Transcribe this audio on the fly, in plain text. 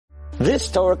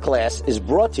This Torah class is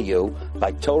brought to you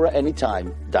by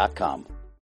TorahAnytime.com.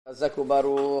 Hazaku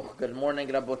Baruch. Good morning,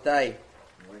 Rabotai.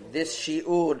 This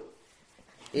shiur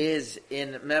is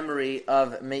in memory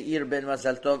of Meir ben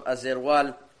Mazal Tov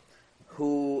Azerwal,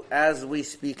 who, as we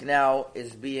speak now,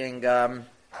 is being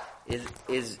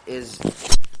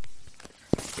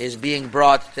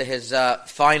brought to his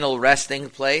final resting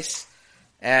place.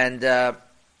 And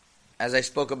as I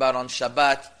spoke about on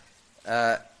Shabbat,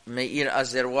 Meir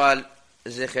Azerwal,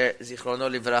 Zichrono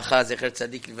Livracha, Zecher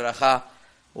Tzadik Livracha,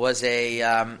 was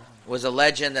a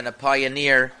legend and a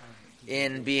pioneer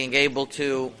in being able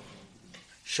to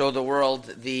show the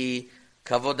world the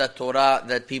kavod Torah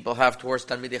that people have towards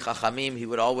Talmidei Chachamim. He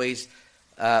would always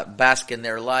bask in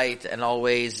their light and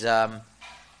always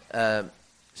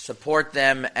support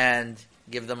them and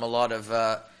give them a lot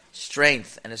of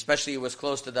strength. And especially he was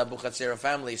close to the Abu Chatzera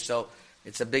family, so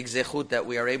it's a big zechut that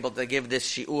we are able to give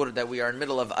this shiur, that we are in the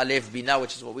middle of Aleph Bina,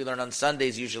 which is what we learn on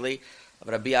Sundays usually, of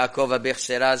Rabbi Yaakov Abich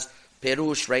Seraz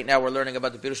Perush. Right now we're learning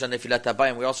about the Perush on Nefilat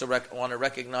Habayim. We also want to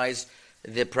recognize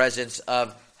the presence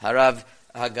of Harav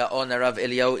Hagaon, Harav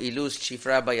Eliyahu Iluz, Chief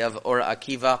Rabbi of Or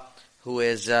Akiva, who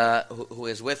is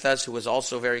with us, who is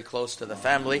also very close to the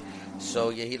family.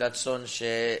 So Yehi Ratzon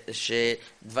she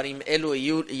Dvarim Elu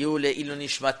Yu Le'ilu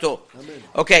Nishmato.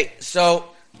 Okay, so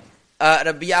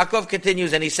Rabbi Yaakov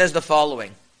continues and he says the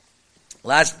following.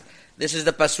 This is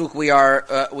the pasuk we are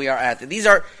at. These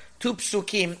are two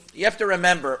psukim. You have to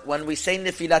remember, when we say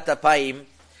Nefilat Apayim,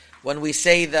 when we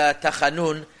say the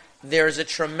Tachanun, there's a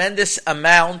tremendous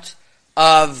amount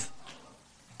of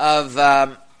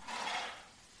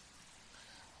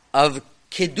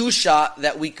kedusha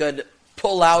that we could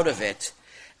pull out of it,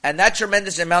 and that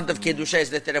tremendous amount of kedusha is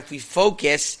that if we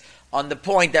focus on the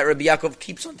point that Rabbi Yaakov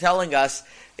keeps on telling us,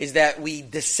 is that we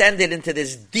descended into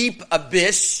this deep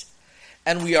abyss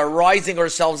and we are rising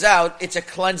ourselves out. It's a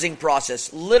cleansing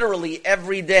process. Literally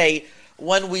every day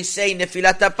when we say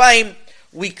Nefilat Apayim,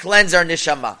 we cleanse our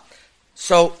neshama.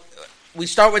 So we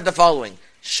start with the following: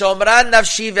 Shomran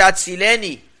nafshi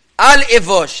ve'atzileni al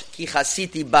evosh ki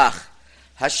chasiti bach.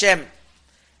 Hashem,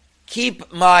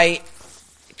 keep my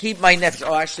nefesh.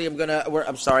 Oh, actually,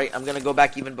 I'm sorry. I'm gonna go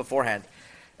back even beforehand.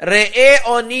 Re'e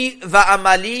oni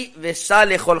va'amali v'sa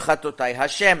lechol chatotai.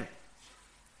 Hashem,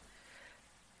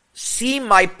 see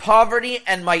my poverty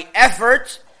and my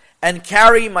effort and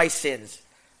carry my sins.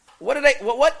 What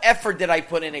effort did I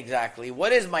put in exactly?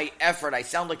 What is my effort? I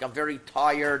sound like I'm very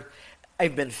tired.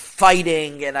 I've been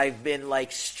fighting and I've been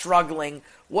struggling.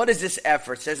 What is this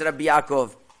effort? Says Rabbi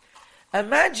Yaakov.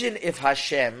 Imagine if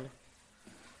Hashem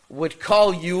would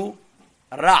call you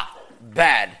ra,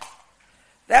 bad.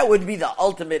 That would be the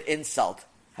ultimate insult.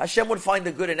 Hashem would find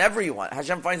the good in everyone.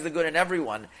 Hashem finds the good in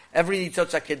everyone. Every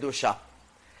nitzotza kedusha.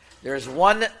 There's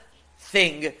one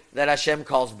thing that Hashem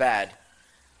calls bad.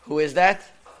 Who is that?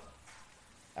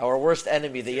 Our worst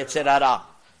enemy, the Yetzer Hara.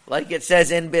 Like it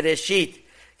says in Bereshit,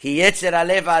 Ki Yetzer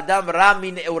Alev Adam Ra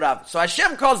min Eurav. So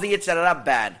Hashem calls the Yetzer Hara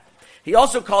bad. He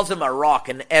also calls him a rock,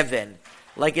 an even.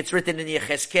 Like it's written in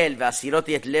Yecheskel,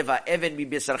 V'asiroti et leva even mi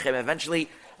b'sarchem. Eventually,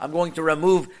 I'm going to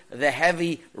remove the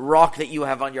heavy rock that you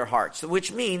have on your heart. So,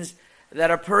 which means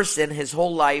that a person, his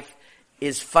whole life,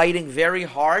 is fighting very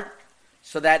hard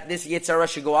so that this Yetzer Hara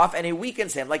should go off, and it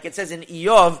weakens him. Like it says in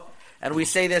Iyov, and we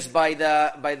say this by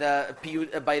the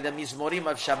Mizmorim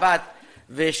of Shabbat,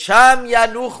 V'sham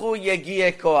yanuchu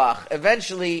yegie koach.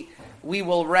 Eventually, we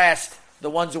will rest, the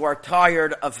ones who are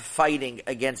tired of fighting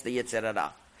against the Yetzer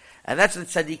Hara. And that's the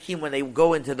tzaddikim, when they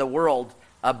go into the world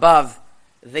above,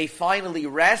 they finally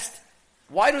rest.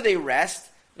 Why do they rest?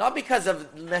 Not because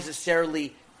of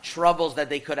necessarily troubles that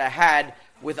they could have had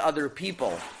with other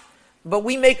people. But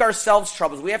we make ourselves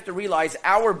troubles. We have to realize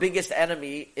our biggest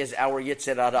enemy is our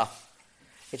Yetzer Hara.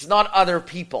 It's not other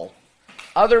people.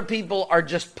 Other people are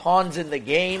just pawns in the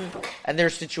game, and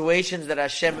there's situations that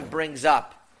Hashem brings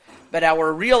up. But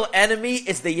our real enemy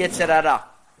is the Yetzer Hara.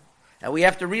 And we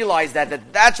have to realize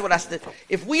that's what has to...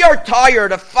 If we are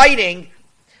tired of fighting,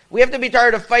 we have to be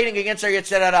tired of fighting against our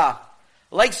Yetzer Hara.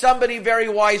 Like somebody very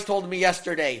wise told me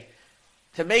yesterday,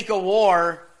 to make a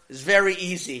war is very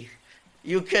easy.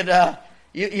 You could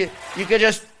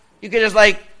just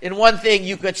in one thing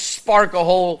you could spark a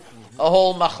whole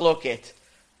machloket.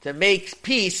 To make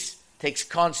peace takes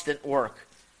constant work.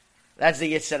 That's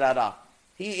the Yetzer Hara.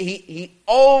 He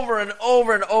over and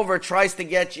over and over tries to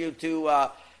get you to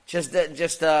just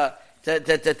to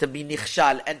be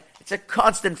nichshal, and it's a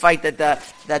constant fight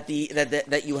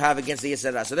that you have against the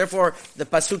Yetzer Hara. So therefore, the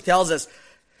pasuk tells us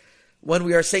when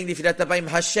we are saying Nefilat Apayim,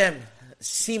 Hashem,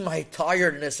 see my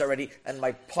tiredness already and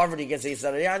my poverty against the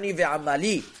Yetzer Hara. Yani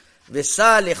ve'amali.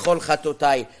 V'sa lechol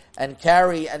chatotai, and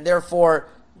carry, and therefore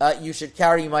you should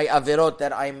carry my averot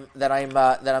that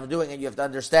I'm doing, and you have to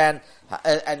understand.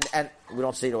 And we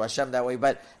don't say to Hashem that way,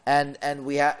 but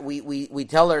we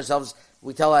tell ourselves,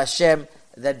 we tell Hashem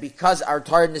that because our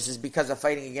tiredness is because of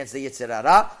fighting against the Yetzer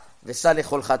Hara, v'sa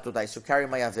lechol chatotai. So carry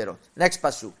my averot. Next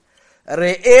pasuk.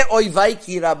 Re'e oivai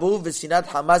ki rabu v'sinat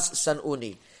Hamas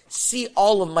san'uni. See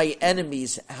all of my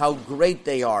enemies, how great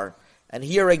they are. And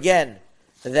here again,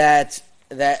 that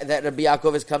Rabbi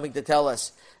Yaakov is coming to tell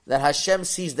us that Hashem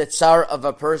sees the tsar of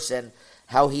a person,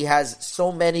 how he has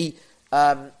so many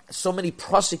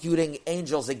prosecuting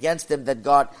angels against him that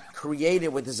God created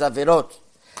with his avirot.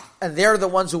 And they're the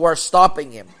ones who are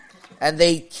stopping him. And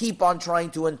they keep on trying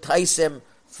to entice him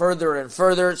further and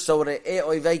further. So,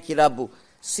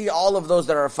 see all of those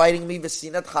that are fighting me,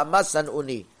 v'sinat Hamas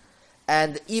san'uni.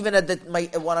 And even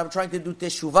when I'm trying to do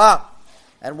teshuvah,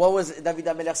 and what was David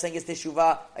HaMelech saying is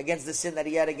teshuvah against the sin that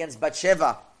he had against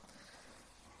Bathsheba.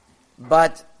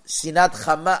 But sinat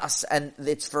Hamas, and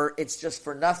it's just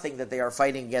for nothing that they are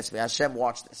fighting against me. Hashem,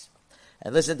 watch this.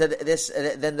 And listen to this,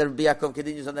 then the Rabbi Yaakov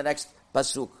continues on the next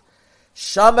pasuk.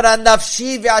 Shamra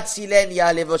nafshi v'atzileni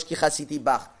alevosh ki chasiti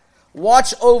bach.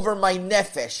 Watch over my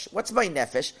nefesh. What's my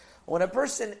nefesh? When a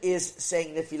person is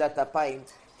saying Nefilat Apayim,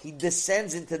 he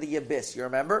descends into the abyss. You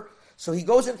remember? So he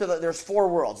goes into there's four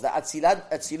worlds: the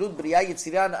Atzilut, Bria,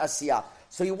 Yetzirah, and Asiyah.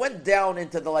 So he went down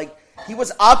into he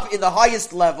was up in the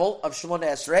highest level of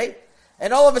Shemona Esrei,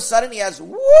 and all of a sudden he has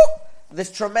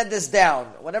this tremendous down.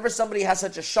 Whenever somebody has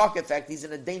such a shock effect, he's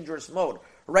in a dangerous mode.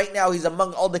 Right now he's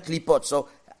among all the klipot. So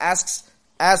asks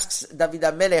David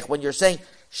HaMelech, when you're saying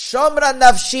Shamra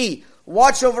nafshi,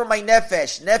 watch over my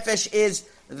nefesh. Nefesh is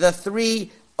the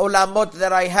three olamot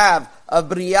that I have of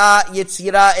Bria,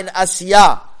 Yetzirah, and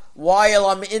Asiyah. While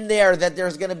I'm in there, that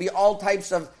there's going to be all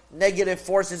types of negative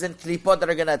forces and klipot that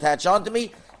are going to attach onto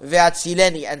me.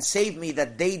 Ve'atzileni, and save me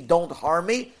that they don't harm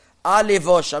me.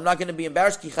 Alevosh, I'm not going to be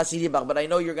embarrassed, ki chasidi bach, but I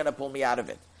know you're going to pull me out of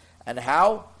it. And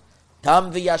how?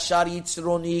 Tam v'yashar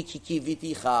yitzroni ki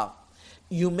kiviticha.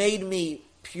 You made me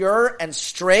pure and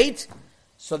straight,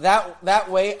 so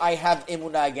that way I have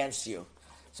emunah against you.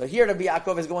 So here Rabbi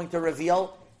Yaakov is going to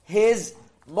reveal his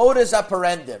modus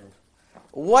operandi.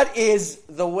 What is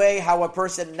the way how a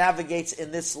person navigates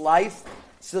in this life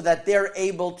so that they're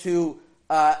able to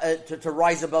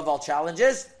rise above all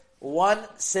challenges? One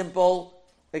simple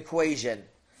equation.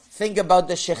 Think about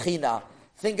the Shekhinah.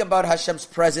 Think about Hashem's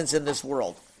presence in this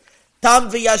world.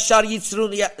 Tam v'yashar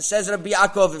yitzruni, says Rabbi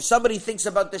Yaakov, if somebody thinks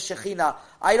about the Shekhinah,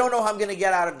 I don't know how I'm going to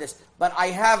get out of this, but I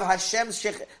have Hashem's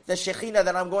the Shekhinah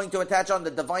that I'm going to attach on, the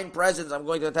divine presence I'm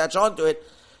going to attach onto it.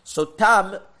 So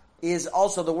Tam is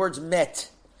also the words met.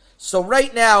 So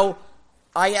right now,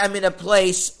 I am in a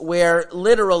place where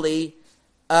literally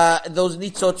those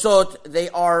nitzotzot, they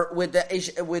are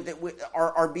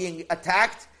are being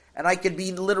attacked, and I could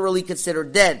be literally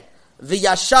considered dead.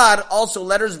 V'yashar, also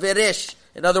letters verish.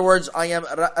 In other words, I am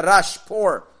rash,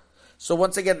 poor. So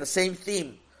once again, the same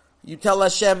theme. You tell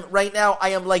Hashem, right now I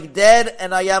am like dead,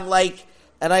 and I am like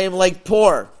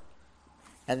poor.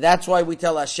 And that's why we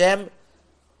tell Hashem,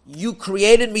 you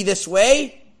created me this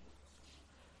way.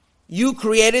 You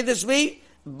created this way,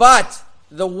 but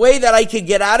the way that I could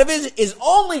get out of it is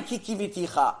only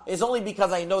kikiviticha. Is only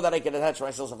because I know that I can attach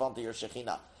myself onto your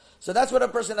Shekhinah. So that's what a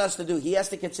person has to do. He has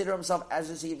to consider himself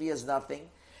as if he has nothing,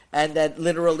 and that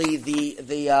literally the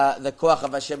koach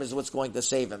of Hashem is what's going to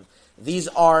save him. These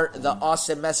are the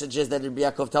awesome messages that Rabbi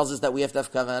Yaakov tells us that we have to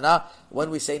have kavanah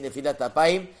when we say Nefilat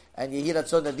Apayim, and Yehi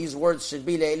Ratzon that these words should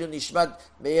be Le'elu Nishmat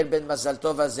Meir ben Mazal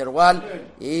Tova Zerwal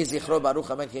Yehi Zichro Baruch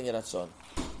Amen Yehi Ratzon.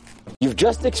 You've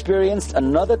just experienced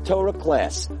another Torah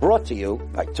class brought to you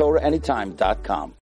by TorahAnytime.com.